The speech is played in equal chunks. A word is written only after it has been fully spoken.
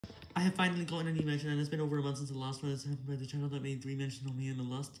I have finally gotten a new mention, and it's been over a month since the last one. It's happened by the channel that made 3 mentions on me in the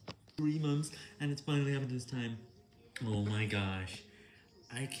last 3 months, and it's finally happened this time. Oh my gosh.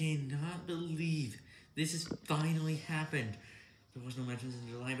 I cannot believe this has finally happened. There was no mentions in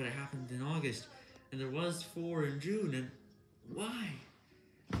July, but it happened in August, and there was 4 in June, and why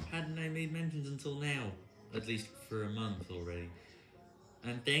hadn't I made mentions until now? At least for a month already.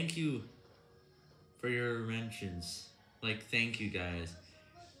 And thank you for your mentions. Like, thank you guys,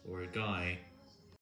 or guy,